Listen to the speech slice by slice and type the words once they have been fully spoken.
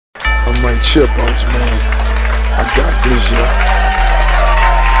I'm like, chill, boss, man. I got this, yo.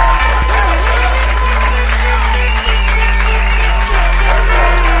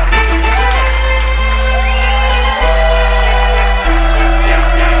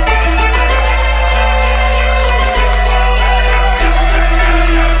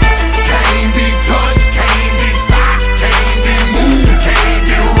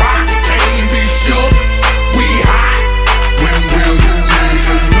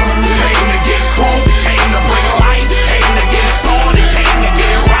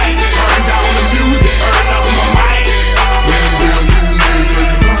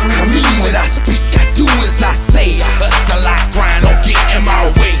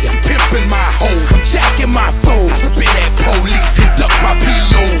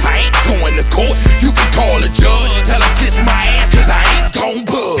 You can call a judge, tell him kiss my ass, cause I ain't gon'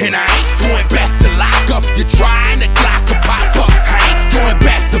 budge. And I ain't going back to lock up. You're trying to Glock a pop up. I ain't going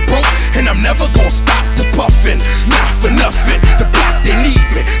back to broke, and I'm never gon' stop the puffin'. Not for nothing. The block, they need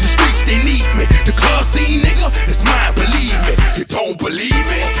me. The streets, they need me. The club scene, nigga.